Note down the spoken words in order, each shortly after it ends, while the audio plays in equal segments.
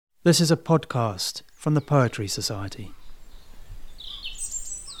This is a podcast from the Poetry Society.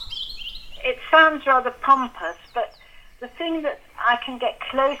 It sounds rather pompous, but the thing that I can get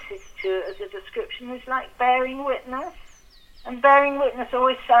closest to as a description is like bearing witness. And bearing witness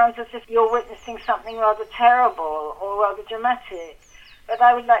always sounds as if you're witnessing something rather terrible or rather dramatic. But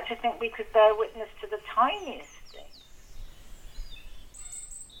I would like to think we could bear witness to the tiniest thing.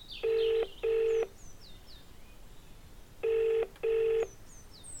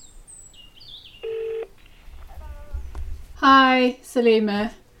 Hi,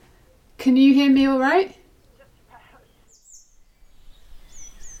 Selima. Can you hear me all right?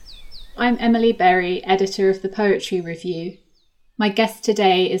 I'm Emily Berry, editor of the Poetry Review. My guest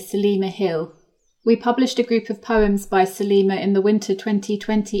today is Selima Hill. We published a group of poems by Selima in the winter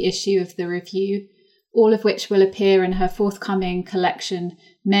 2020 issue of the review, all of which will appear in her forthcoming collection,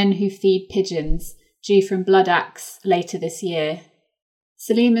 Men Who Feed Pigeons, due from Bloodaxe later this year.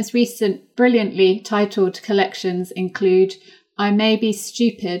 Selima's recent, brilliantly titled collections include I May Be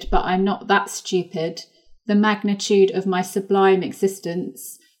Stupid, But I'm Not That Stupid, The Magnitude of My Sublime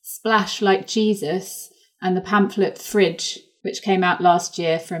Existence, Splash Like Jesus, and the pamphlet Fridge, which came out last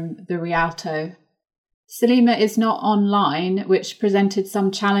year from the Rialto. Selima is not online, which presented some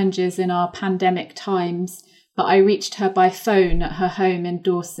challenges in our pandemic times, but I reached her by phone at her home in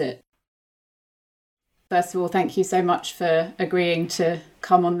Dorset. First of all, thank you so much for agreeing to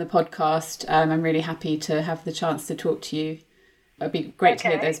come on the podcast. I'm really happy to have the chance to talk to you. It'd be great to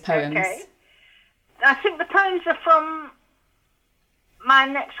hear those poems. Okay. I think the poems are from my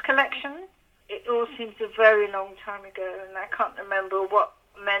next collection. It all seems a very long time ago, and I can't remember what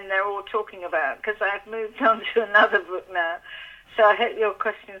men they're all talking about, because I've moved on to another book now. So I hope your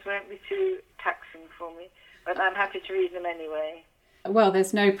questions won't be too taxing for me, but I'm happy to read them anyway. Well,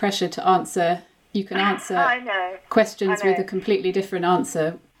 there's no pressure to answer. You can answer questions with a completely different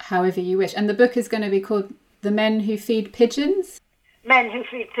answer, however you wish. And the book is going to be called The Men Who Feed Pigeons? Men Who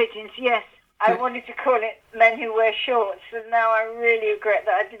Feed Pigeons, yes. I wanted to call it Men Who Wear Shorts, and now I really regret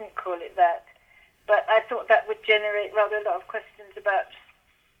that I didn't call it that. But I thought that would generate rather a lot of questions about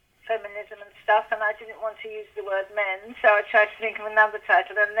feminism and stuff, and I didn't want to use the word men, so I tried to think of another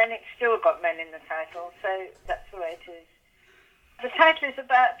title, and then it still got men in the title, so that's the way it is. The title is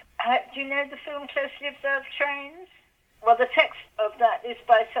about, do you know the film Closely Observed Trains? Well, the text of that is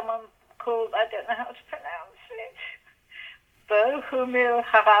by someone called, I don't know how to pronounce it, Bohumil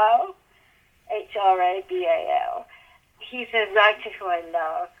Harau, Hrabal. He's a writer who I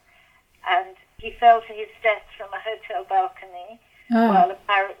love, and he fell to his death from a hotel balcony while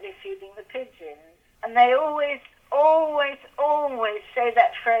apparently feeding the pigeons. And they always say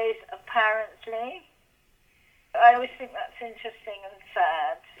that phrase, apparently. I always think that's interesting and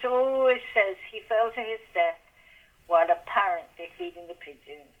sad. It always says he fell to his death while apparently feeding the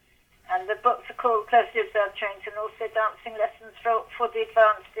pigeons. And the books are called Closely Observed Trains and also Dancing Lessons for the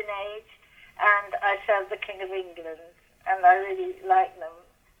Advanced in Age, and I Serve the King of England, and I really like them.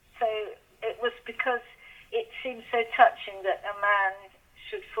 So it was because it seems so touching that a man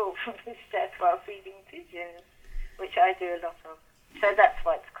should fall from his death while feeding pigeons, which I do a lot of. So that's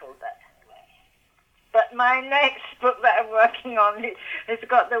why it's called that. But my next book that I'm working on has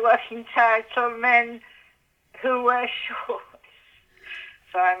got the working title, Men Who Wear Shorts.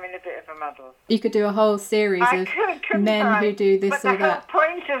 So I'm in a bit of a muddle. You could do a whole series of men who do this or that. But the whole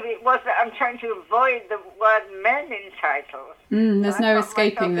point of it was that I'm trying to avoid the word men in titles. There's no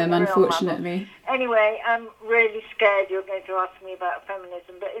escaping them, unfortunately. Anyway, I'm really scared you're going to ask me about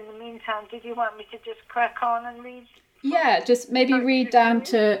feminism, but in the meantime, did you want me to just crack on and read? Yeah, just maybe read down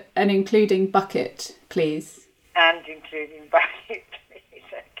to and including bucket, please. And including bucket, please.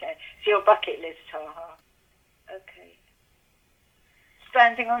 Okay. It's your bucket list, ha. Okay.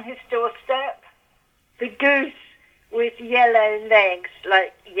 Standing on his doorstep, the goose with yellow legs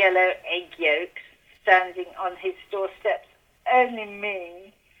like yellow egg yolks, standing on his doorstep. Only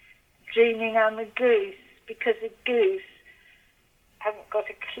me, dreaming I'm a goose, because a goose hasn't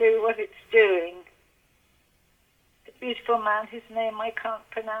got a clue what it's doing. Beautiful man whose name I can't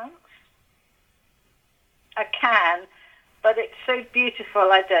pronounce. I can, but it's so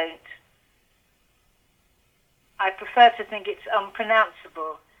beautiful I don't. I prefer to think it's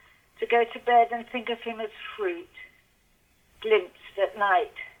unpronounceable, to go to bed and think of him as fruit, glimpsed at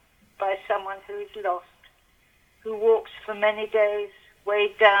night by someone who is lost, who walks for many days,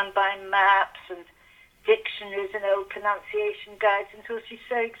 weighed down by maps and dictionaries and old pronunciation guides until she's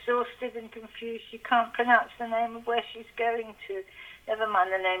so exhausted and confused she can't pronounce the name of where she's going to, never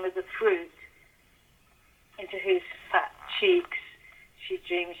mind the name of the fruit, into whose fat cheeks she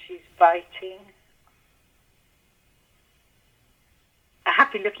dreams she's biting. a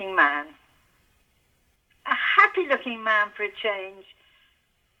happy-looking man. A happy-looking man for a change.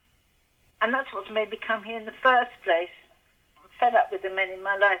 And that's what's made me come here in the first place. I'm fed up with the men in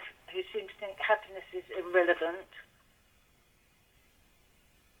my life who seem to think happiness is irrelevant.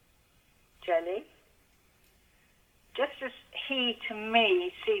 Jelly. Just as he to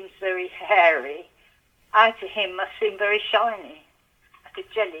me seems very hairy, I to him must seem very shiny, like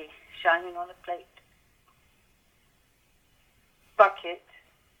a jelly shining on a plate. Bucket.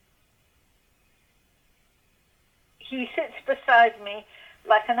 He sits beside me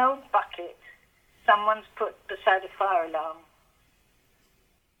like an old bucket someone's put beside a fire alarm.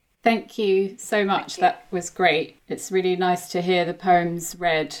 Thank you so much. That was great. It's really nice to hear the poems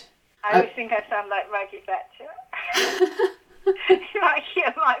read. I always think I sound like Maggie Thatcher. You might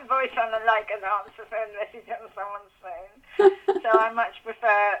hear my voice on an answer phone message on someone's phone. So I much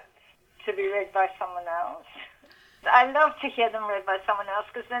prefer to be read by someone else. I love to hear them read by someone else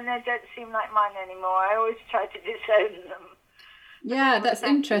because then they don't seem like mine anymore. I always try to disown them. Yeah, that's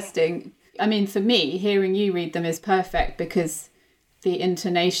interesting. I mean, for me, hearing you read them is perfect because the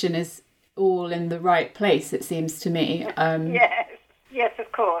intonation is all in the right place, it seems to me. Yes,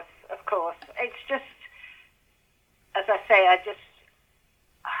 of course. It's just, as I say,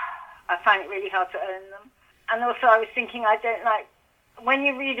 I find it really hard to own them. And also I was thinking, I don't like, when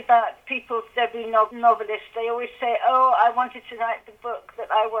you read about people's debut novelists, they always say, oh, I wanted to write the book that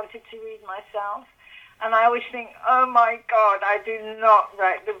I wanted to read myself. And I always think, oh my God, I do not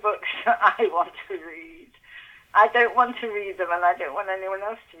write the books that I want to read. I don't want to read them and I don't want anyone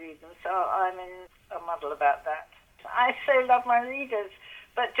else to read them. So I'm in a muddle about that. I so love my readers,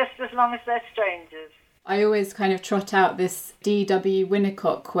 but just as long as they're strangers. I always kind of trot out this D.W.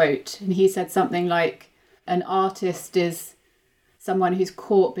 Winnicott quote, and he said something like, an artist is someone who's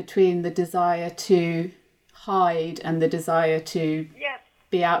caught between the desire to hide and the desire to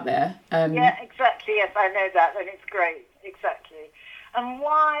be out there. Yeah, exactly. Yes, I know that, and it's great. Exactly. And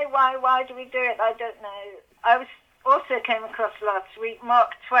why do we do it? I don't know. I also came across last week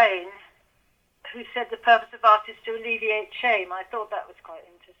Mark Twain, who said the purpose of art is to alleviate shame. I thought that was quite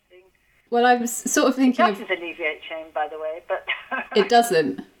interesting. Well, I was sort of thinking it doesn't alleviate shame, by the way, but it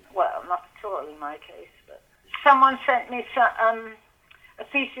doesn't. Well, not at all in my case. But someone sent me a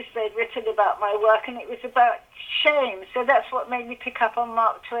thesis they'd written about my work, and it was about shame. So that's what made me pick up on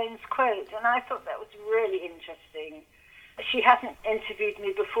Mark Twain's quote, and I thought that was really interesting. She hadn't interviewed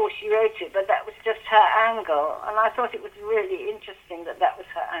me before she wrote it, but that was just her angle, and I thought it was really interesting that was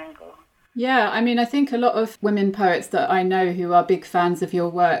her angle. Yeah, I mean, I think a lot of women poets that I know who are big fans of your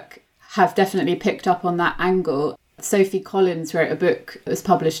work have definitely picked up on that angle. Sophie Collins wrote a book that was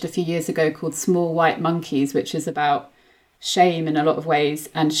published a few years ago called Small White Monkeys, which is about shame in a lot of ways,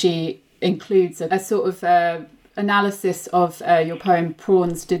 and she includes a sort of analysis of your poem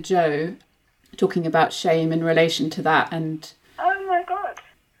Prawns de Joe, talking about shame in relation to that. And oh my God,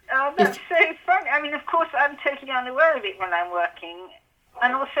 that's so funny. I mean, of course, I'm totally unaware of it when I'm working.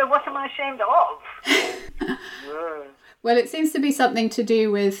 And also, what am I ashamed of? Well, it seems to be something to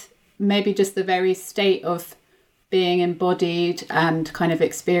do with maybe just the very state of being embodied and kind of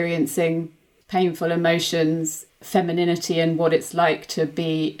experiencing painful emotions, femininity, and what it's like to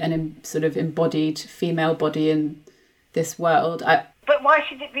be an sort of embodied female body in this world. But why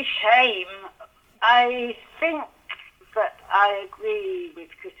should it be shame? I think that I agree with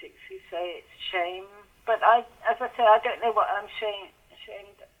critics who say it's shame. But as I say, I don't know what I'm ashamed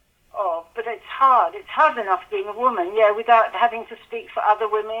of. But it's hard. It's hard enough being a woman, without having to speak for other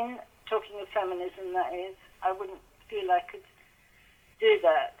women, talking of feminism, that is. I wouldn't feel I could do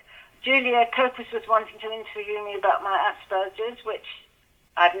that. Julia Copus was wanting to interview me about my Asperger's, which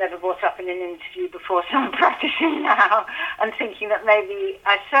I've never brought up in an interview before, so I'm practicing now and thinking that maybe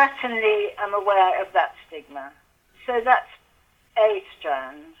I certainly am aware of that stigma. So that's a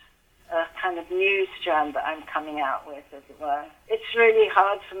strand, a kind of new strand that I'm coming out with, as it were. It's really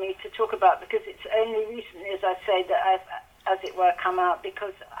hard for me to talk about because it's only recently, as I say, that I've, as it were, come out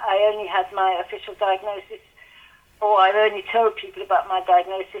because I only had my official diagnosis, or I've only told people about my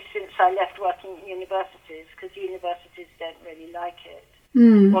diagnosis since I left working at universities, because universities don't really like it.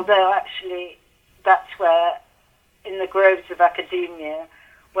 Although actually that's where, in the groves of academia,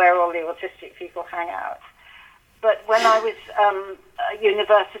 where all the autistic people hang out. But when I was at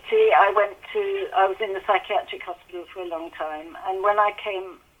university, I was in the psychiatric hospital for a long time, and when I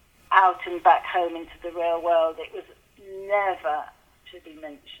came out and back home into the real world, it was never to be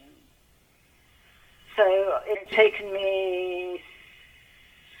mentioned. So it's taken me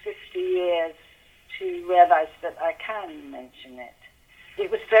 50 years to realise that I can mention it. It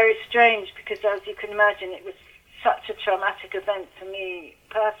was very strange because, as you can imagine, it was such a traumatic event for me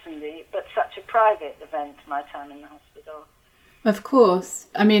personally, but such a private event, my time in the hospital. Of course.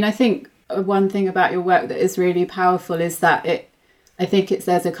 I mean, I think one thing about your work that is really powerful is that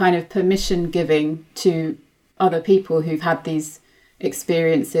there's a kind of permission giving to other people who've had these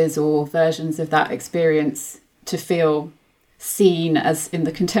experiences or versions of that experience to feel seen, as in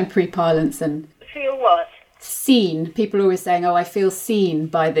the contemporary parlance. And feel what? Seen. People are always saying, "Oh, I feel seen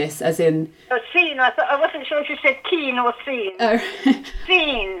by this," as in. Oh, seen. I wasn't sure if you said keen or seen. Oh.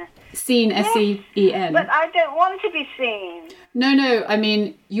 Seen. Seen, yes. SEEN. But I don't want to be seen. No. I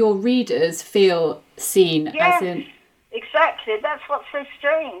mean, your readers feel seen, yes, as in. Exactly. That's what's so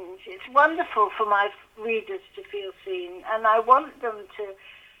strange. It's wonderful for my readers to feel seen, and I want them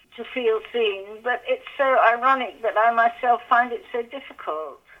to feel seen. But it's so ironic that I myself find it so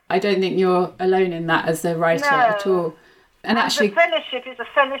difficult. I don't think you're alone in that as a writer at all. And actually, the fellowship is a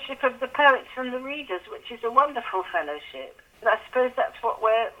fellowship of the poets and the readers, which is a wonderful fellowship. I suppose that's what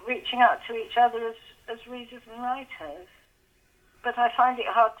we're reaching out to each other as readers and writers. But I find it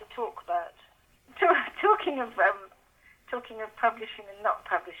hard to talk about. Talking of publishing and not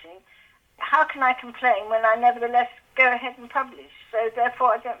publishing, how can I complain when I nevertheless go ahead and publish? So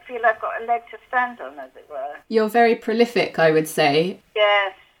therefore I don't feel I've got a leg to stand on, as it were. You're very prolific, I would say.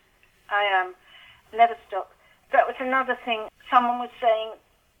 Yes, I am. Never stop. That was another thing. Someone was saying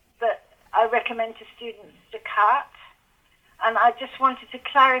that I recommend to students to cut, and I just wanted to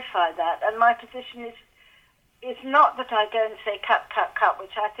clarify that. And my position is not that I go and say cut,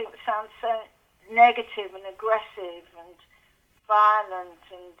 which I think sounds so negative and aggressive and violent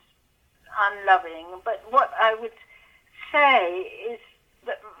and unloving. But what I would say is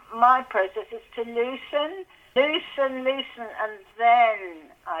that my process is to loosen, and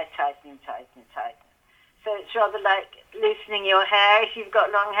then I tighten. So it's rather like loosening your hair. If you've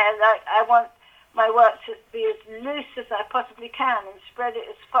got long hair, like I want my work to be as loose as I possibly can and spread it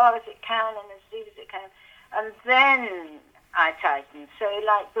as far as it can and as deep as it can. And then I tighten. So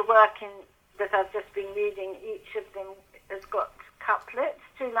like the work that I've just been reading, each of them has got couplets,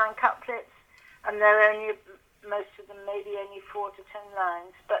 2-line couplets, and most of them maybe only 4 to 10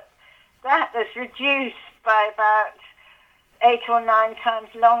 lines. But that is reduced by about 8 or 9 times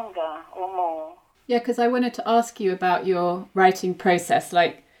longer or more. Yeah, because I wanted to ask you about your writing process,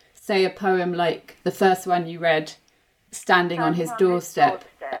 like, say, a poem like the first one you read, Standing on His Doorstep.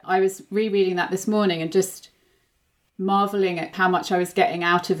 I was rereading that this morning and just marvelling at how much I was getting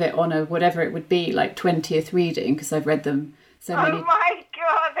out of it on a whatever it would be, like 20th reading, because I've read them so many. Oh my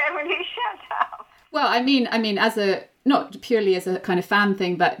God, Emily, shut up. Well, I mean, as a, not purely as a kind of fan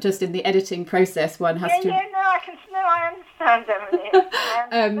thing, but just in the editing process, one has to. I understand, Emily.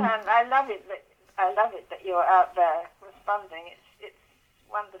 I understand. I love it that you're out there responding. It's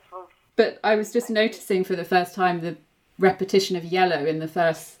wonderful. But I was just noticing for the first time the repetition of yellow in the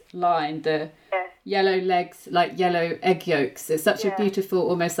first line, the yellow legs like yellow egg yolks. It's such a beautiful,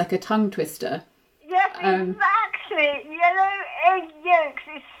 almost like a tongue twister. Yes, exactly. Yellow egg yolks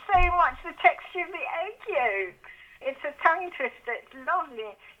is so much the texture of the egg yolks. It's a tongue twister. It's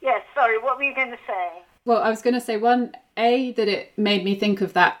lovely. Yes, sorry, what were you going to say? Well, I was going to say, that it made me think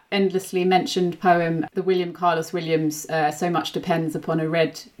of that endlessly mentioned poem, the William Carlos Williams, So Much Depends Upon a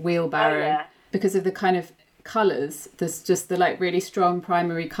Red Wheelbarrow, because of the kind of colours, there's just the like really strong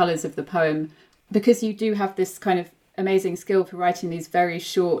primary colours of the poem, because you do have this kind of amazing skill for writing these very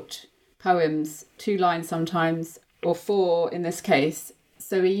short poems, 2 lines sometimes, or 4 in this case.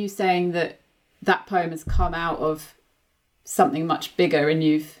 So are you saying that poem has come out of something much bigger and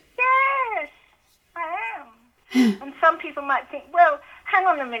you've... Yes, I am. And some people might think, well, hang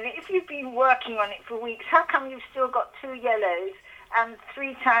on a minute, if you've been working on it for weeks, how come you've still got 2 yellows and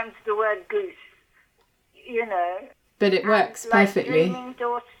 3 times the word goose? You know. But it works perfectly. Like dreaming,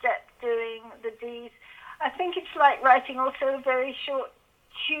 doorstep, doing the D's. I think it's like writing also a very short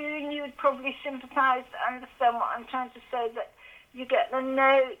tune. You would probably sympathise, understand what I'm trying to say, that you get the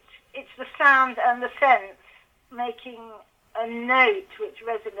note, it's the sound and the sense making a note which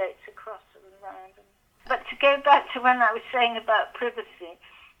resonates across and around. But to go back to when I was saying about privacy,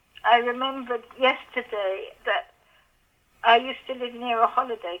 I remembered yesterday that I used to live near a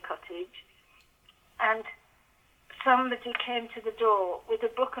holiday cottage, and somebody came to the door with a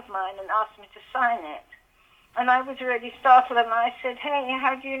book of mine and asked me to sign it. And I was really startled, and I said, hey,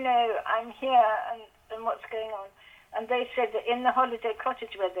 how do you know I'm here and what's going on? And they said that in the holiday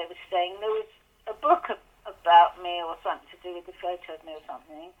cottage where they were staying, there was a book about me or something to do with the photo of me or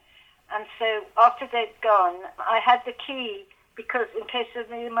something. And so after they'd gone, I had the key because in case of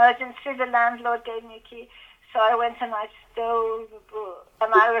an emergency, the landlord gave me a key. So I went and I stole the book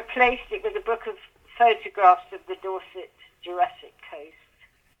and I replaced it with a book of photographs of the Dorset Jurassic Coast.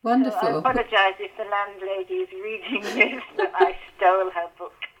 Wonderful. So I apologise if the landlady is reading this, that I stole her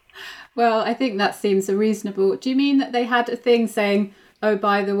book. Well, I think that seems reasonable. Do you mean that they had a thing saying, oh,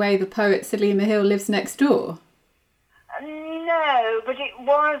 by the way, the poet Selima Hill lives next door? No, but it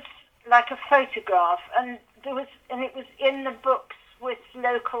was like a photograph, and it was in the books with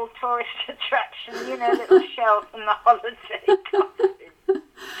local tourist attraction, little shelf and the holiday costume.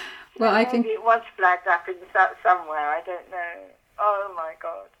 Well, maybe it was flagged up in somewhere, I don't know. Oh my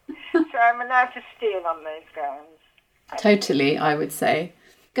God. So I'm allowed to steal on those grounds. Totally, I would say.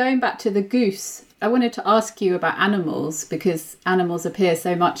 Going back to the goose, I wanted to ask you about animals, because animals appear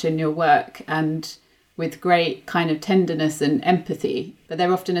so much in your work and with great kind of tenderness and empathy, but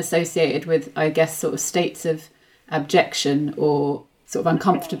they're often associated with, I guess, sort of states of abjection or sort of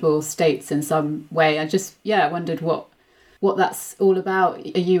uncomfortable states in some way. I just, wondered what that's all about.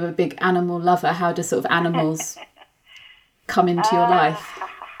 Are you a big animal lover? How do sort of animals come into your life?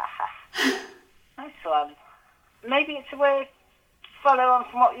 Nice one. Maybe it's a way of follow on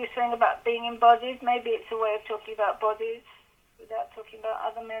from what you're saying about being embodied. Maybe it's a way of talking about bodies without talking about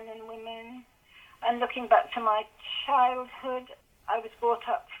other men and women. And looking back to my childhood, I was brought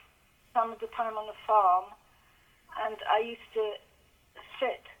up some of the time on a farm, and I used to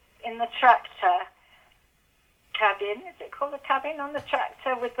sit in the tractor cabin, is it called a cabin, on the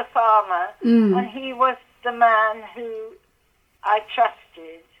tractor with the farmer, and he was the man who I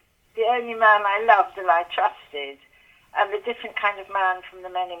trusted, the only man I loved and I trusted, and a different kind of man from the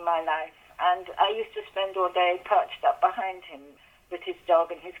men in my life. And I used to spend all day perched up behind him with his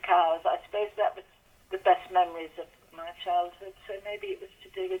dog and his cows. I suppose that was the best memories of my childhood, so maybe it was to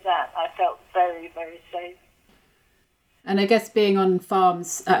do with that. I felt very, very safe. And I guess being on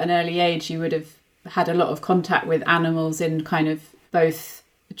farms at an early age, you would have had a lot of contact with animals in kind of both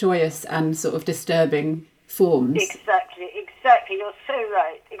joyous and sort of disturbing forms. Exactly. You're so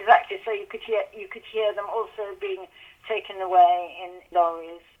right. Exactly. So you could hear them also being taken away in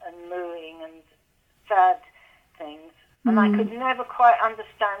lorries and mooing and sad things. And I could never quite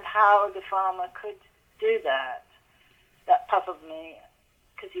understand how the farmer could do that. That puzzled me,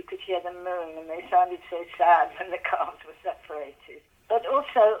 because you could hear them mooing and they sounded so sad when the calves were separated. But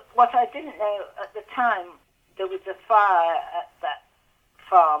also, what I didn't know at the time, there was a fire at that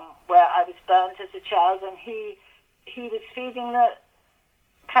farm where I was burnt as a child, and he was feeding the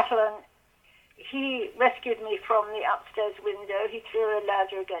cattle, and he rescued me from the upstairs window. He threw a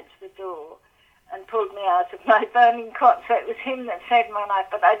ladder against the door and pulled me out of my burning cot. So it was him that saved my life,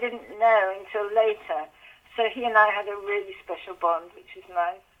 but I didn't know until later. So he and I had a really special bond, which is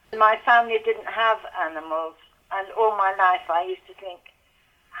nice. My family didn't have animals, and all my life I used to think,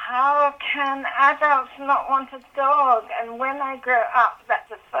 how can adults not want a dog? And when I grow up, that's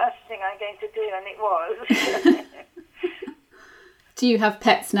the first thing I'm going to do, and it was. Do you have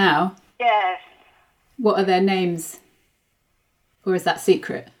pets now? Yes. What are their names? Or is that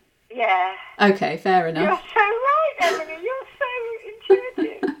secret? Yeah. Okay, fair enough. You're so right, Emily. You're so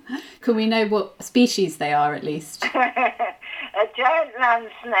intuitive. Can we know what species they are, at least? A giant land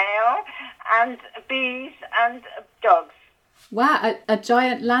snail and bees and dogs. Wow, a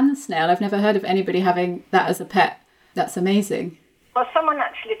giant land snail. I've never heard of anybody having that as a pet. That's amazing. Well, someone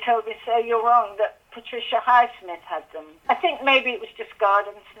actually told me, so you're wrong, that Patricia Highsmith had them. I think maybe it was just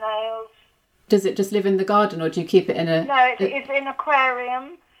garden snails. Does it just live in the garden, or do you keep it in a... No, it's in an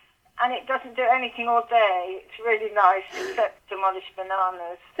aquarium, and it doesn't do anything all day. It's really nice, except demolish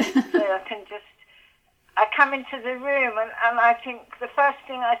bananas. So I come into the room, and I think, the first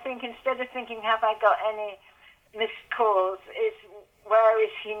thing I think, instead of thinking, have I got any missed calls, is where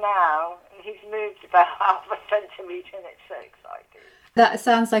is he now? And he's moved about half a centimetre, and it's so exciting. That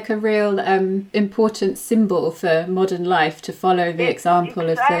sounds like a real important symbol for modern life, to follow the example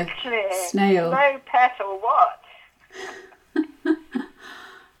of the snail. No pet or what?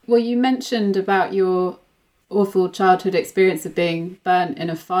 Well, you mentioned about your awful childhood experience of being burnt in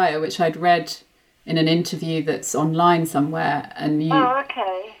a fire, which I'd read in an interview that's online somewhere. And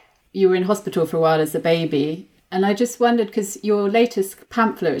you were in hospital for a while as a baby. And I just wondered, because your latest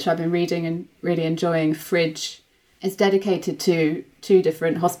pamphlet, which I've been reading and really enjoying, Fridge, is dedicated to 2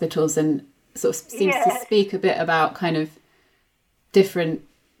 different hospitals and sort of seems to speak a bit about kind of different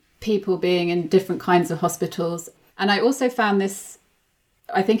people being in different kinds of hospitals. And I also found this,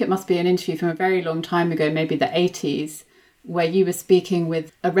 I think it must be an interview from a very long time ago, maybe the 80s, where you were speaking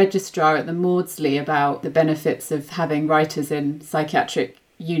with a registrar at the Maudsley about the benefits of having writers in psychiatric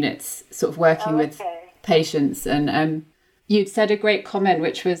units, sort of working with patients. And you'd said a great comment,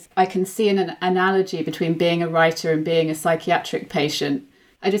 which was, I can see an analogy between being a writer and being a psychiatric patient.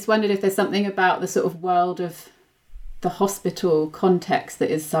 I just wondered if there's something about the sort of world of the hospital context that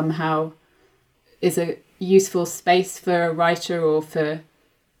is somehow is a useful space for a writer or for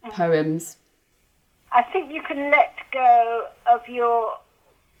poems. I think you can let go of your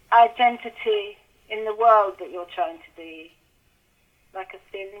identity in the world that you're trying to be, like a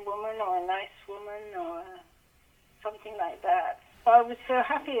thin woman or a nice woman or something like that. So I was so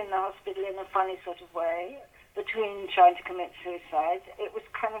happy in the hospital in a funny sort of way, between trying to commit suicide. It was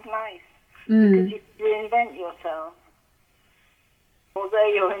kind of nice, because you reinvent yourself. Although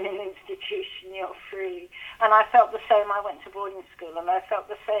you're in an institution, you're free. And I felt the same. I went to boarding school, and I felt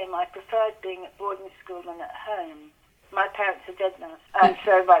the same. I preferred being at boarding school than at home. My parents are dead now, and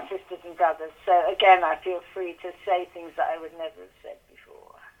so my sisters and brothers. So again, I feel free to say things that I would never have said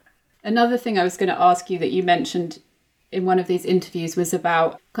before. Another thing I was going to ask you that you mentioned in one of these interviews was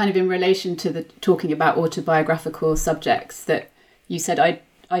about kind of in relation to the talking about autobiographical subjects, that you said,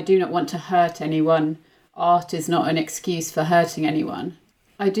 I do not want to hurt anyone. Art is not an excuse for hurting anyone.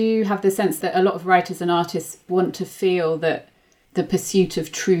 I do have the sense that a lot of writers and artists want to feel that the pursuit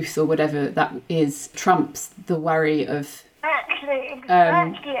of truth or whatever that is trumps the worry of...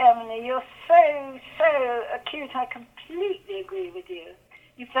 Exactly, Emily. You're so acute. I completely agree with you.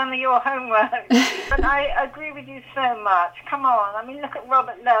 You've done your homework. But I agree with you so much. Come on. I mean, look at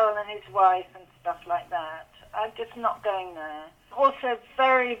Robert Lowell and his wife and stuff like that. I'm just not going there. Also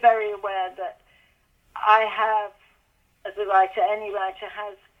very, very aware that I have, as a writer, any writer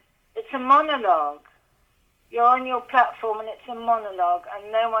has, it's a monologue. You're on your platform and it's a monologue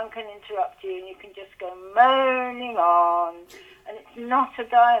and no one can interrupt you and you can just go moaning on and it's not a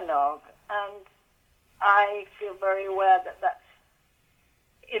dialogue. And I feel very aware that that's,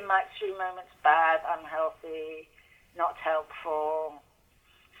 in my extreme moments, bad, unhealthy, not helpful,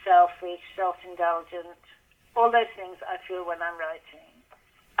 selfish, self-indulgent. All those things I feel when I'm writing.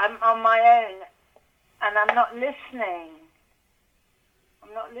 I'm on my own and I'm not listening.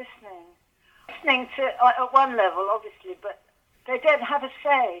 Listening to, at one level, obviously, but they don't have a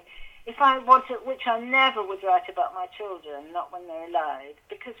say. If I want to, which I never would write about my children, not when they're alive,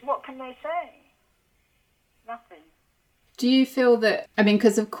 because what can they say? Nothing. Do you feel that, I mean,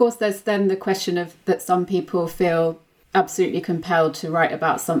 because of course there's then the question of that some people feel absolutely compelled to write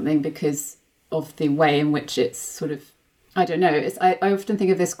about something because of the way in which it's sort of, I don't know, I often think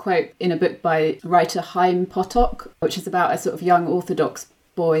of this quote in a book by writer Chaim Potok, which is about a sort of young Orthodox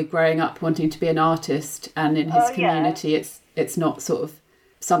boy growing up wanting to be an artist, and in his community it's not sort of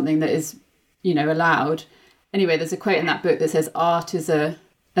something that is, you know, allowed. Anyway, there's a quote in that book that says art is a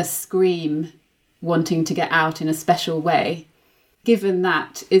scream wanting to get out in a special way. Given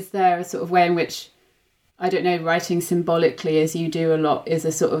that, is there a sort of way in which, I don't know, writing symbolically as you do a lot is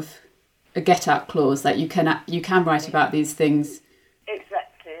a sort of a get out clause that you can write about these things?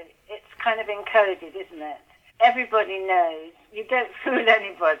 Exactly. It's kind of encoded, isn't it? Everybody knows. You don't fool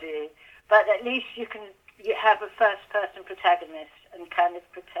anybody, but at least you have a first-person protagonist and kind of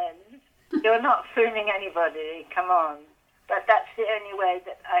pretend. You're not fooling anybody, come on. But that's the only way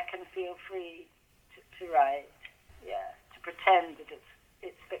that I can feel free to write. Yeah, to pretend that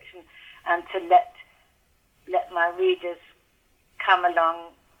it's fiction and to let my readers come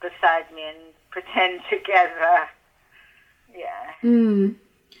along beside me and pretend together. Yeah.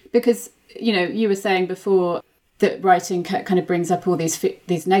 Because, you know, you were saying before that writing kind of brings up all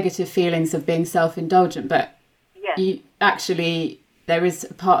these negative feelings of being self-indulgent, but there is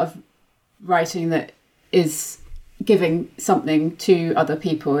a part of writing that is giving something to other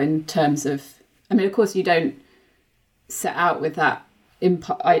people in terms of, I mean, of course you don't set out with that you might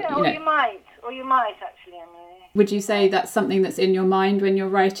actually. I mean, would you say that's something that's in your mind when you're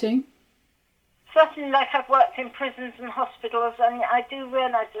writing? Certainly, like I've worked in prisons and hospitals, and I do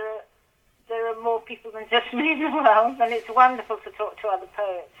realise there are more people than just me in the world, and it's wonderful to talk to other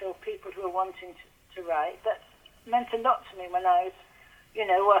poets or people who are wanting to write. That meant a lot to me when I was, you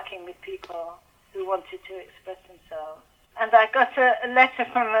know, working with people who wanted to express themselves. And I got a letter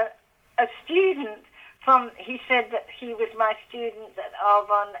from a student he said that he was my student at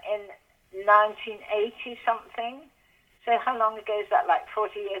Arvon in 1980 something. So how long ago is that, like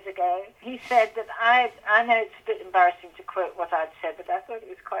 40 years ago? He said that I know it's a bit embarrassing to quote what I'd said, but I thought it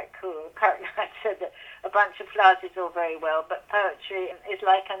was quite cool. Apparently I'd said that a bunch of flowers is all very well, but poetry is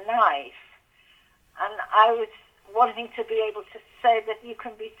like a knife. And I was wanting to be able to say that you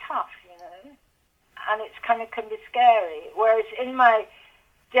can be tough, you know, and it's kind of can be scary. Whereas in my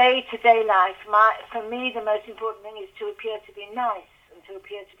day-to-day life, for me the most important thing is to appear to be nice and to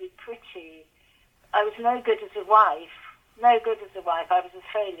appear to be pretty. I was no good as a wife. I was a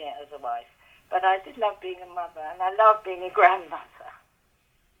failure as a wife. But I did love being a mother, and I love being a grandmother.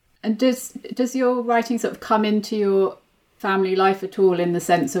 And does your writing sort of come into your family life at all, in the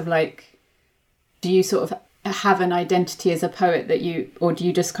sense of like, do you sort of have an identity as a poet or do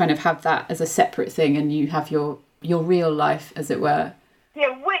you just kind of have that as a separate thing and you have your real life, as it were?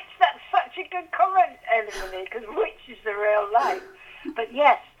 Yeah, that's such a good comment, Emily, because which is the real life. But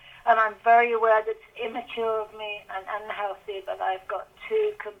yes, and I'm very aware that it's immature of me and unhealthy, but I've got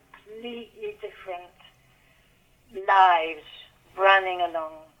two completely different lives running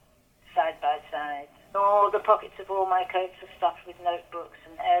along side by side. All the pockets of all my coats are stuffed with notebooks,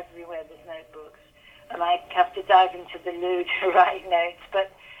 and everywhere there's notebooks. And I have to dive into the loo to write notes,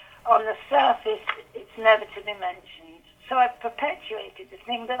 but on the surface, it's never to be mentioned. So I've perpetuated the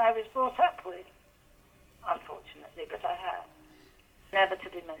thing that I was brought up with, unfortunately, but I have. Never to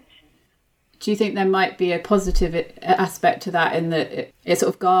be mentioned. Do you think there might be a positive aspect to that, in that it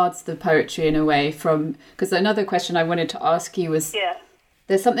sort of guards the poetry in a way from... Because another question I wanted to ask you was,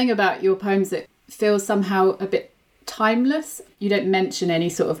 there's something about your poems that feels somehow a bit timeless. You don't mention any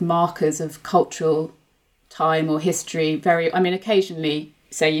sort of markers of cultural time or history. Occasionally,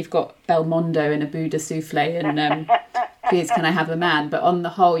 say you've got Belmondo in a Buddha souffle and please can I have a man, but on the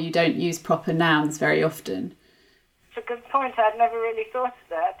whole you don't use proper nouns very often. It's a good point. I'd never really thought of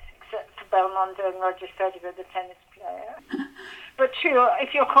that, except for Belmondo and Roger Federer, the tennis player. But true,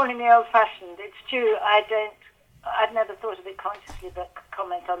 if you're calling me old-fashioned, it's true. I'd never thought of it consciously, but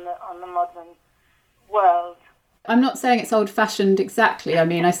comment on the modern world. I'm not saying it's old-fashioned exactly. I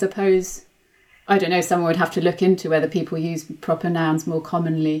mean, I suppose, I don't know, someone would have to look into whether people use proper nouns more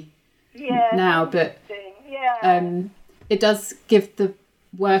commonly now, but it does give the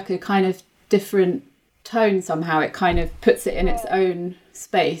work a kind of different tone somehow. It kind of puts it in its own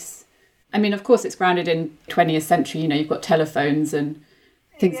space. I mean, of course, it's grounded in 20th century, you've got telephones and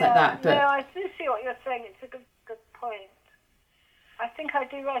things like that. But I do see what you're saying. It's a good point. I think I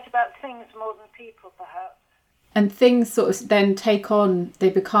do write about things more than people, perhaps. And things sort of then they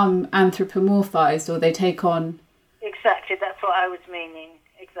become anthropomorphized, or they take on... Exactly, that's what I was meaning.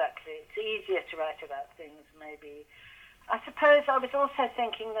 Exactly. It's easier to write about things, maybe. I suppose I was also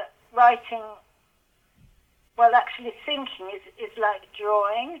thinking that writing, actually thinking is like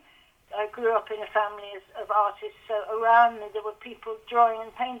drawing. I grew up in a family of artists, so around me there were people drawing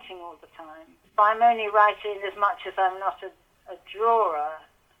and painting all the time. I'm only writing as much as I'm not a drawer.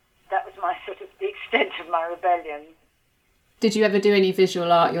 That was my sort of the extent of my rebellion. Did you ever do any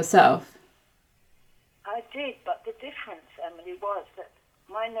visual art yourself? I did, but the difference, Emily, was that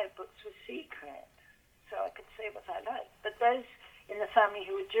my notebooks were secret, so I could say what I liked. But those in the family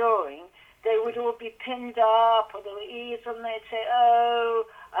who were drawing, they would all be pinned up, or there were ears, and they'd say, "Oh,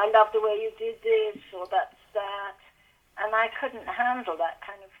 I love the way you did this," or "That's that," and I couldn't handle that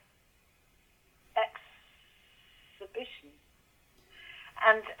kind of exhibition.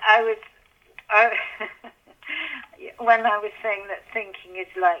 And when I was saying that thinking is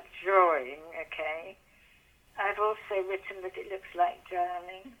like drawing, I've also written that it looks like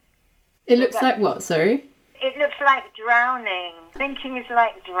drowning. It looks like what, sorry? It looks like drowning. Thinking is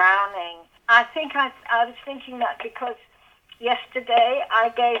like drowning. I think I was thinking that because yesterday I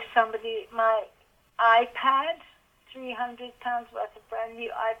gave somebody my iPad, £300 worth of brand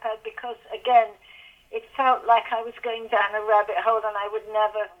new iPad, because, again, it felt like I was going down a rabbit hole and I would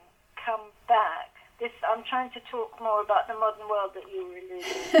never come back. I'm trying to talk more about the modern world that you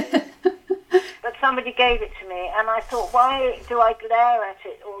alluded to. But somebody gave it to me, and I thought, why do I glare at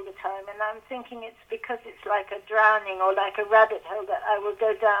it all the time? And I'm thinking it's because it's like a drowning or like a rabbit hole that I will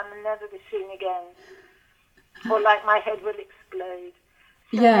go down and never be seen again. Or like my head will explode.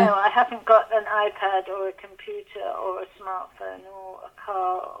 So no, I haven't got an iPad or a computer or a smartphone or a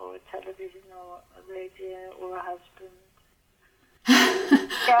car or a television or a radio or a husband.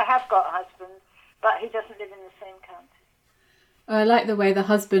 I have got a husband, but he doesn't live in the same county. I like the way the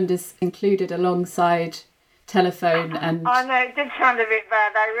husband is included alongside telephone and... I know, it did sound a bit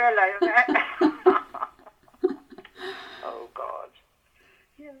bad, I realise that. Oh, God.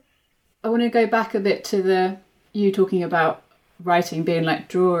 Yes. I want to go back a bit to you talking about writing being like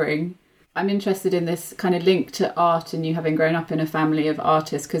drawing. I'm interested in this kind of link to art and you having grown up in a family of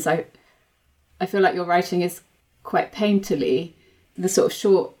artists, because I feel like your writing is quite painterly. The sort of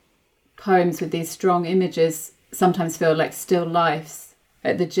short poems with these strong images sometimes feel like still lifes,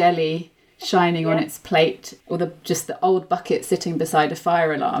 like the jelly shining on its plate, or just the old bucket sitting beside a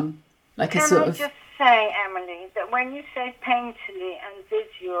fire alarm, like Can a sort I of... just say, Emily, that when you say painterly and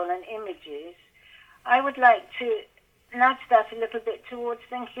visual and images, I would like to nudge that a little bit towards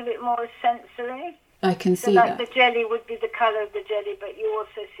thinking of it more as sensory. I can see so like that. The jelly would be the colour of the jelly, but you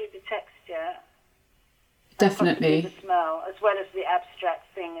also see the texture. Definitely. The smell, as well as the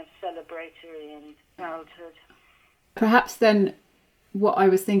abstract thing of celebratory and childhood. Perhaps then what I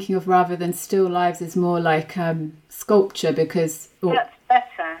was thinking of rather than still lives is more like sculpture, because that's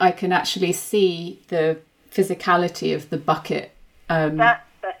better. I can actually see the physicality of the bucket. That's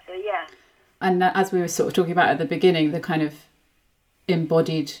better, yeah. And as we were sort of talking about at the beginning, the kind of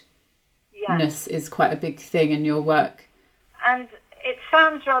embodiedness is quite a big thing in your work. And it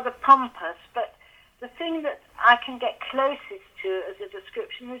sounds rather pompous, but the thing that I can get closest to as a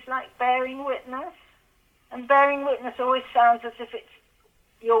description is like bearing witness. And bearing witness always sounds as if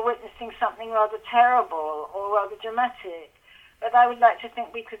you're witnessing something rather terrible or rather dramatic. But I would like to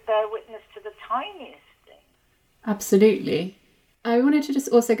think we could bear witness to the tiniest thing. Absolutely. I wanted to just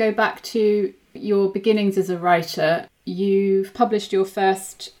also go back to your beginnings as a writer. You've published your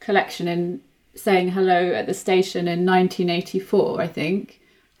first collection in Saying Hello at the Station in 1984, I think.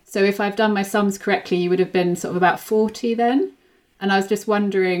 So if I've done my sums correctly, you would have been sort of about 40 then. And I was just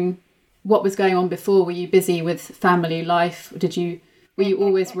wondering what was going on before. Were you busy with family life? Were you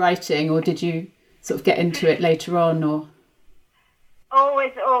always writing, or did you sort of get into it later on? Or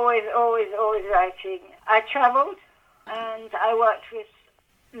always writing. I travelled and I worked with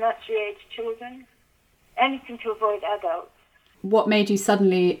nursery-age children, anything to avoid adults. What made you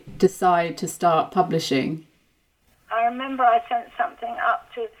suddenly decide to start publishing? I remember I sent something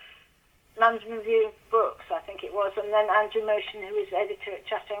up to London Review of Books, I think it was, and then Andrew Motion, who was editor at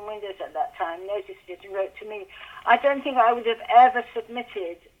Chateau Windows at that time, noticed it and wrote to me. I don't think I would have ever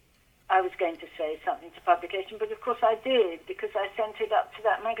submitted, I was going to say, something to publication, but of course I did, because I sent it up to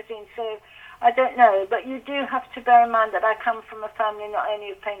that magazine, so I don't know. But you do have to bear in mind that I come from a family not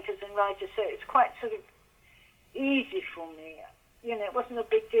only of painters and writers, so it's quite sort of easy for me. You know, it wasn't a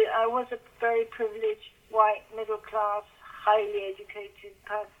big deal. I was a very privileged, white, middle-class, highly educated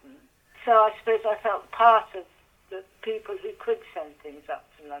person. So I suppose I felt part of the people who could send things up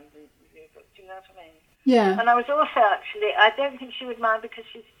to London Review of Books, do you know what I mean? Yeah. And I was also actually, I don't think she would mind because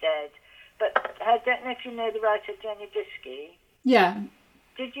she's dead, but I don't know if you know the writer Jenny Diskey. Yeah.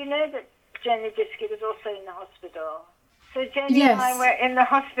 Did you know that Jenny Diskey was also in the hospital? So Jenny and I were in the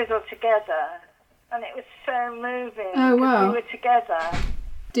hospital together, and it was so moving. Oh, wow. We were together.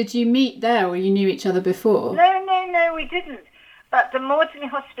 Did you meet there, or you knew each other before? No, we didn't. But the Maudsley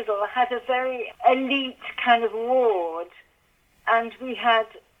Hospital had a very elite kind of ward, and we had,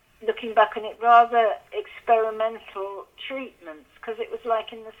 looking back on it, rather experimental treatments, because it was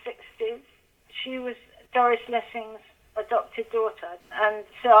like in the 60s. She was Doris Lessing's adopted daughter, and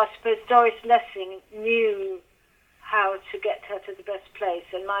so I suppose Doris Lessing knew how to get her to the best place,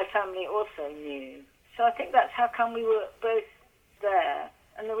 and my family also knew. So I think that's how come we were both there.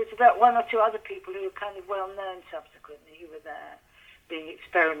 And there was about one or two other people who were kind of well-known subsequently who were there being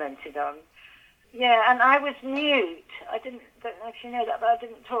experimented on. Yeah, and I was mute. Don't know if you know that, but I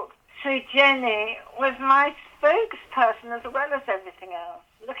didn't talk. So Jenny was my spokesperson as well as everything else.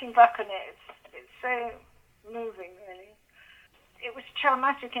 Looking back on it, it's so moving, really. It was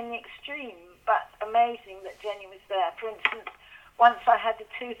traumatic in the extreme, but amazing that Jenny was there. For instance, once I had a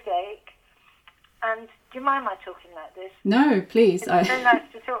toothache, and do you mind my talking like this? No, please. It's so nice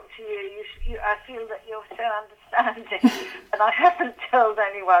to talk to you. I feel that you're so understanding. And I haven't told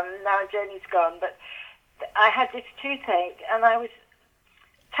anyone, now Jenny's gone, but I had this toothache and I was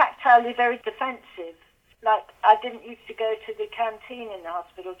tactilely very defensive. Like, I didn't used to go to the canteen in the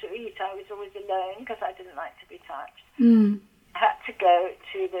hospital to eat. I was always alone because I didn't like to be touched. I had to go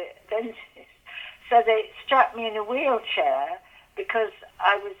to the dentist. So they strapped me in a wheelchair because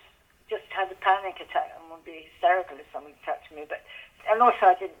I was just had a panic attack and would be hysterical if someone touched me. And also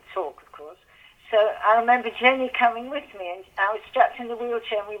I didn't talk, of course. So I remember Jenny coming with me, and I was strapped in the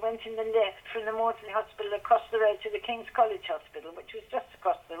wheelchair, and we went in the lift from the Maudsley Hospital across the road to the King's College Hospital, which was just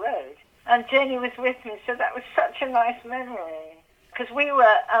across the road. And Jenny was with me, so that was such a nice memory. Because we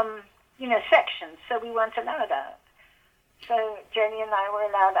were, sections, so we weren't allowed out. So Jenny and I were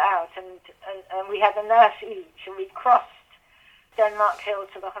allowed out, and we had a nurse each, and we crossed Denmark Hill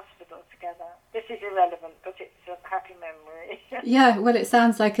to the hospital together. This is irrelevant, but it's a happy memory. Yeah, well, it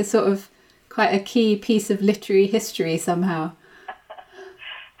sounds like a sort of quite a key piece of literary history somehow.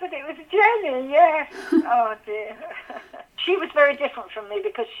 But it was Jenny, yes. Oh, dear. She was very different from me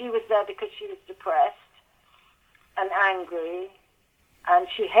because she was there because she was depressed and angry, and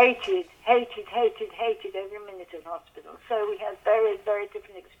she hated every minute of hospital. So we had very, very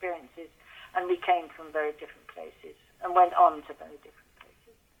different experiences, and we came from very different places and went on to very different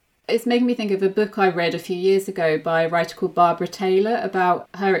places. It's making me think of a book I read a few years ago by a writer called Barbara Taylor about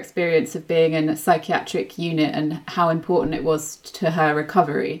her experience of being in a psychiatric unit and how important it was to her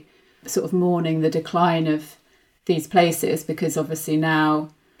recovery, sort of mourning the decline of these places, because obviously now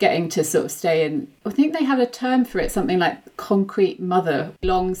getting to sort of stay in, I think they had a term for it, something like concrete mother,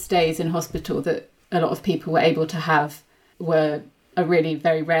 long stays in hospital that a lot of people were able to have are really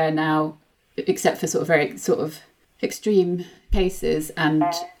very rare now, except for sort of very sort of extreme cases, and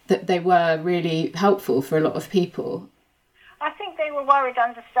that they were really helpful for a lot of people. I think they were worried,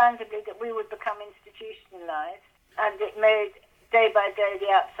 understandably, that we would become institutionalised, and it made, day by day,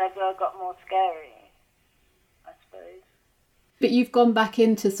 the outside world got more scary, I suppose. But you've gone back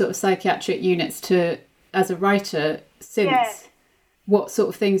into sort of psychiatric units as a writer since. Yes. What sort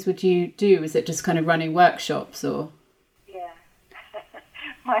of things would you do? Is it just kind of running workshops or? Yeah.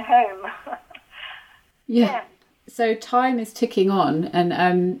 My home. Yeah. So time is ticking on,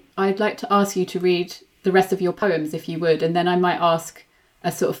 and I'd like to ask you to read the rest of your poems, if you would, and then I might ask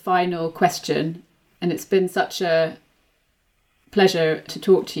a sort of final question. And it's been such a pleasure to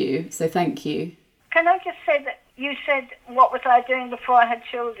talk to you, so thank you. Can I just say that you said, what was I doing before I had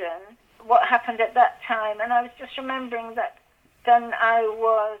children? What happened at that time? And I was just remembering that then I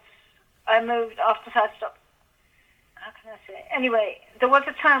moved after I stopped. How can I say? Anyway, there was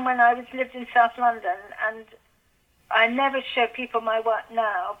a time when I lived in South London, and I never show people my work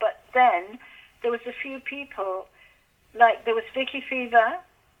now, but then there was a few people, like there was Vicky Fever,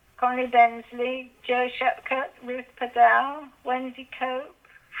 Connie Bensley, Joe Shepcott, Ruth Paddow, Wendy Cope,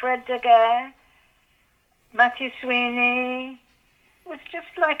 Fred Daguerre, Matthew Sweeney. It was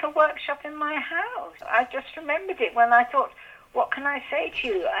just like a workshop in my house. I just remembered it when I thought, what can I say to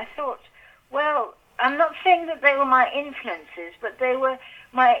you? I thought, well, I'm not saying that they were my influences, but they were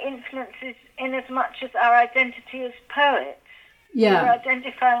my influences in as much as our identity as poets. Yeah. We were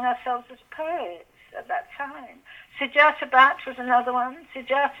identifying ourselves as poets at that time. Sujata Bhatt was another one.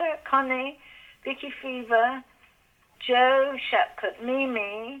 Sujata, Connie, Vicky Fever, Joe Shepcott,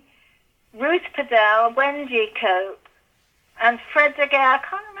 Mimi, Ruth Paddow, Wendy Cope, and Fred Daguerre. I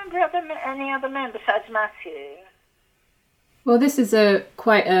can't remember any other men besides Matthew. Well, this is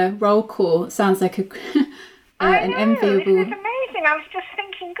quite a roll call. It sounds like an enviable... It's amazing. I was just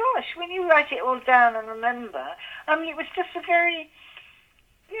thinking, gosh, when you write it all down and remember, I mean, it was just a very,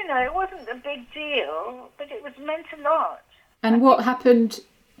 it wasn't a big deal, but it was meant a lot. And what happened,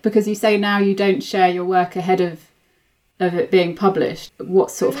 because you say now you don't share your work ahead of it being published,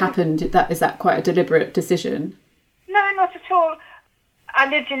 what sort of happened? Is that quite a deliberate decision? No, not at all. I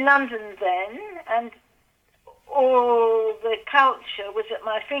lived in London then, and all the culture was at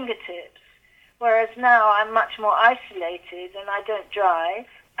my fingertips, whereas now I'm much more isolated and I don't drive.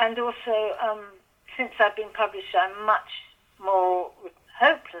 And also, since I've been published, I'm much more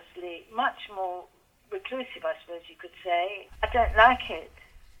reclusive, I suppose you could say. I don't like it.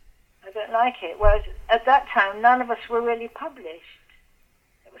 Whereas at that time, none of us were really published.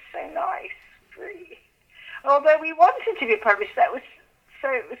 It was so nice, free. Although we wanted to be published, it was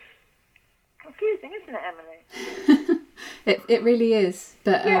confusing, isn't it, Emily? It really is.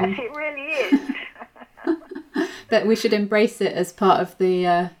 But yes, it really is. But we should embrace it as part of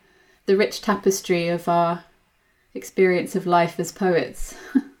the rich tapestry of our experience of life as poets.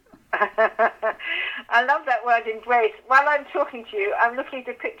 I love that word, embrace. While I'm talking to you, I'm looking at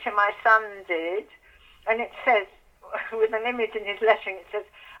a picture my son did, and it says, with an image in his lettering, it says,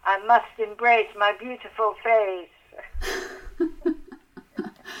 I must embrace my beautiful face.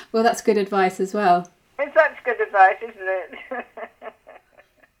 Well, that's good advice as well. That's good advice, isn't it?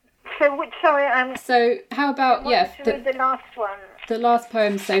 So how about, the last one? The last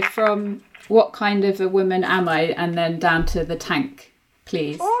poem, so from What Kind of a Woman Am I, and then down to The Tank,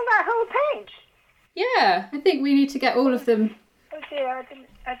 please. All that whole page? Yeah, I think we need to get all of them. Oh dear, I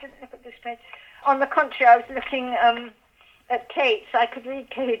didn't look at this page. On the contrary, I was looking at Kate's. I could read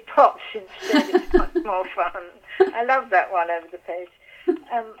Kate Potts instead. It's much more fun. I love that one over the page.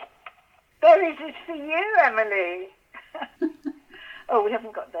 Berries is for you, Emily. Oh, we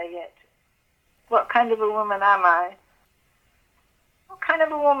haven't got there yet. What kind of a woman am I? What kind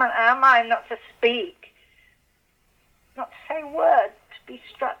of a woman am I not to speak? Not to say words, to be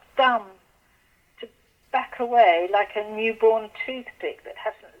struck dumb, to back away like a newborn toothpick that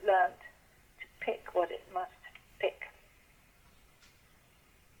hasn't learnt to pick what it must pick.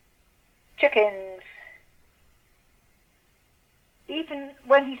 Chickens. Even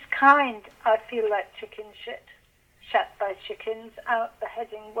when he's kind, I feel like chicken shit, shat by chickens, out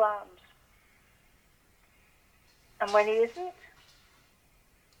beheading worms. And when he isn't,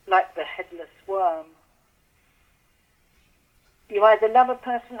 like the headless worm. You either love a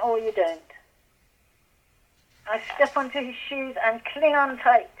person or you don't. I step onto his shoes and cling on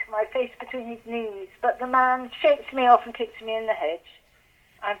tight, my face between his knees, but the man shakes me off and kicks me in the hedge.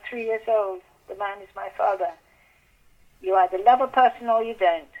 I'm 3 years old. The man is my father. You either love a person or you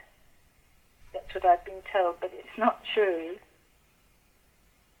don't. That's what I've been told, but it's not true.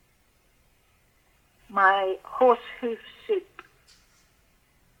 My horse hoof soup.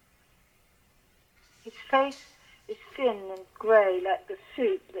 His face is thin and grey like the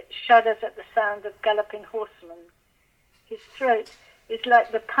soup that shudders at the sound of galloping horsemen. His throat is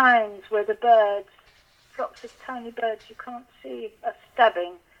like the pines where the birds, flocks of tiny birds you can't see, are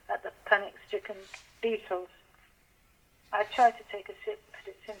stabbing at the panic-stricken beetles. I try to take a sip, but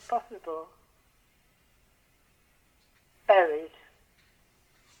it's impossible. Berries.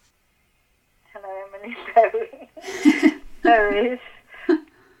 Hello, Emily. Berries. Berries.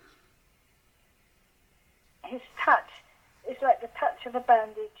 His touch is like the touch of a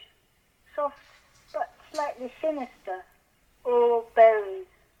bandage, soft but slightly sinister. All berries.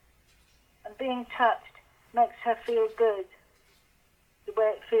 And being touched makes her feel good, the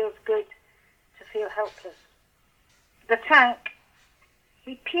way it feels good to feel helpless. The tank.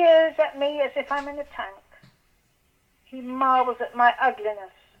 He peers at me as if I'm in a tank. He marvels at my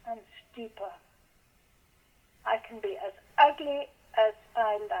ugliness and stupor. I can be as ugly as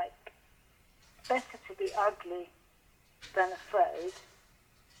I like. Better to be ugly than afraid.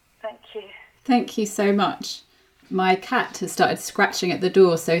 Thank you. Thank you so much. My cat has started scratching at the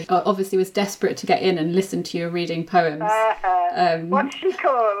door, so obviously was desperate to get in and listen to your reading poems. What's she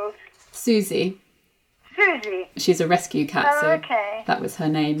called? Susie. Susie. She's a rescue cat, so okay. That was her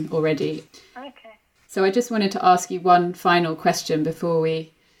name already. Okay. So I just wanted to ask you one final question before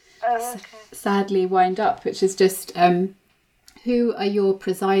we sadly wind up, which is just who are your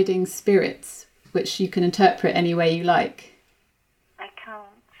presiding spirits, which you can interpret any way you like? I can't.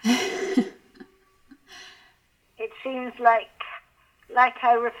 It seems like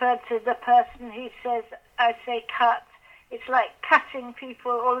I referred to the person who says, I say cut. It's like cutting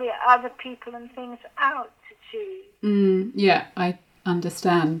people, all the other people and things out to choose. Yeah, I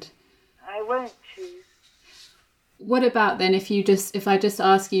understand. I won't choose. What about then if I just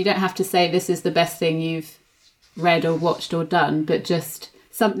ask you, you don't have to say this is the best thing you've read or watched or done, but just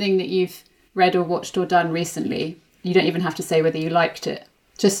something that you've read or watched or done recently. You don't even have to say whether you liked it.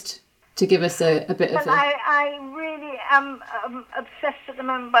 Just to give us a bit of a... I really am obsessed at the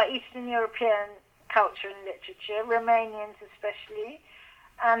moment by Eastern European culture and literature, Romanians especially,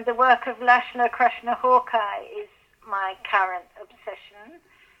 and the work of Laszlo Krasznahorkai is my current obsession,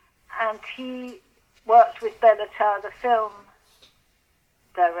 and he worked with Bellatar, the film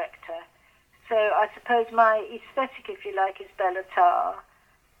director. So I suppose my aesthetic, if you like, is Bellatar,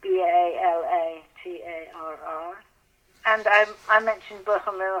 Bellatarr. And I mentioned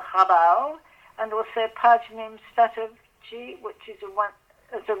Bohumil Chabal, and also Pajnim Statovci, which is a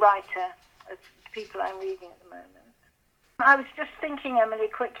writer, of people I'm reading at the moment. I was just thinking, Emily,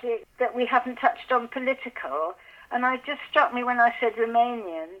 quickly, that we haven't touched on political, and it just struck me when I said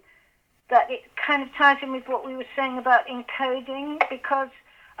Romanian, that it kind of ties in with what we were saying about encoding, because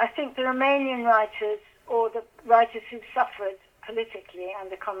I think the Romanian writers, or the writers who suffered politically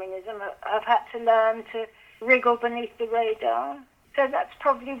under communism, have had to learn to wriggle beneath the radar. So that's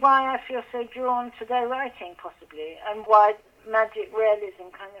probably why I feel so drawn to their writing, possibly, and why magic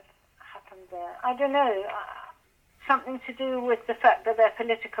realism kind of happened there. I don't know. Something to do with the fact that they're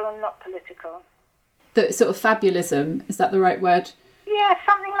political and not political. The sort of fabulism, is that the right word? Yeah,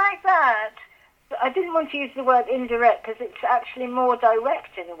 something like that. I didn't want to use the word indirect because it's actually more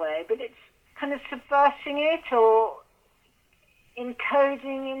direct in a way, but it's kind of subversing it or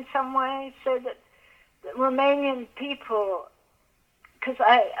encoding in some way so that the Romanian people, because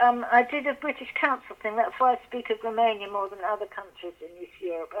I did a British Council thing, that's why I speak of Romania more than other countries in East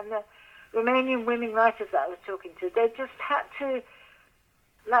Europe, and the Romanian women writers that I was talking to, they just had to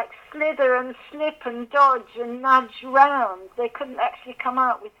like slither and slip and dodge and nudge round. They couldn't actually come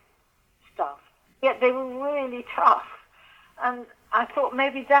out with stuff. Yet they were really tough. And I thought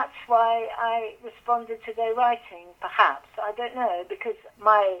maybe that's why I responded to their writing, perhaps. I don't know, because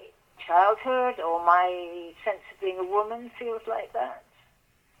my childhood or my sense of being a woman feels like that.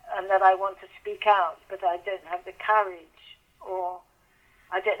 And that I want to speak out, but I don't have the courage, or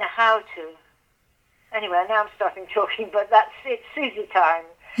I don't know how to. Anyway, now I'm starting talking, but it's Susie time.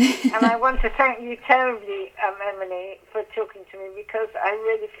 And I want to thank you terribly, Emily, for talking to me, because I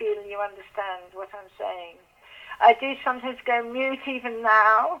really feel you understand what I'm saying. I do sometimes go mute even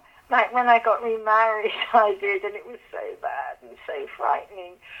now, like when I got remarried I did, and it was so bad and so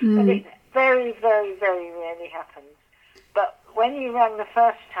frightening. But it very, very, very rarely happens. But when you rang the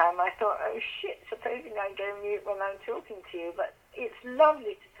first time, I thought, oh shit, supposing I go mute when I'm talking to you. But it's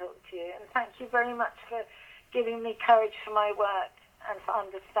lovely to talk to you, and thank you very much for giving me courage for my work and for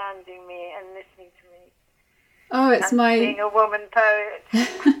understanding me and listening to me. Oh, it's being a woman poet.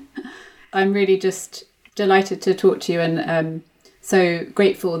 I'm really just delighted to talk to you, and so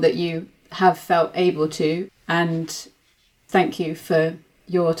grateful that you have felt able to, and thank you for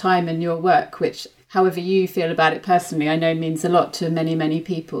your time and your work, which, however you feel about it personally, I know means a lot to many, many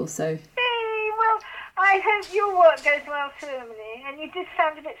people. So. Well, I hope your work goes well too, Emily. And you did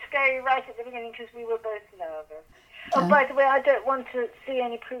sound a bit scary right at the beginning because we were both nervous. Oh, by the way, I don't want to see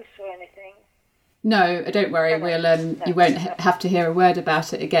any proofs or anything. No, don't worry. We'll you won't have to hear a word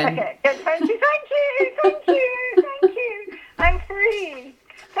about it again. Okay, good. Thank you. I'm free.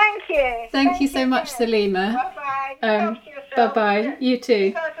 Thank you. Thank you so much, Selima. Bye-bye. Bye-bye. You too.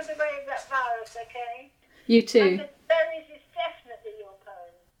 Look out for the way of that virus, okay? You too. And the berries is definitely your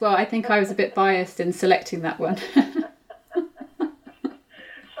poem. Well, I think I was a bit biased in selecting that one.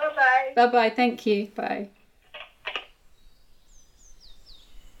 Bye-bye. Bye-bye. Thank you. Bye.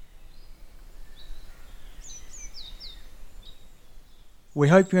 We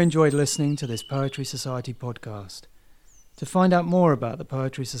hope you enjoyed listening to this Poetry Society podcast. To find out more about the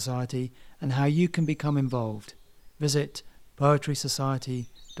Poetry Society and how you can become involved, visit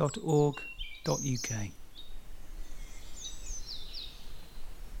poetrysociety.org.uk.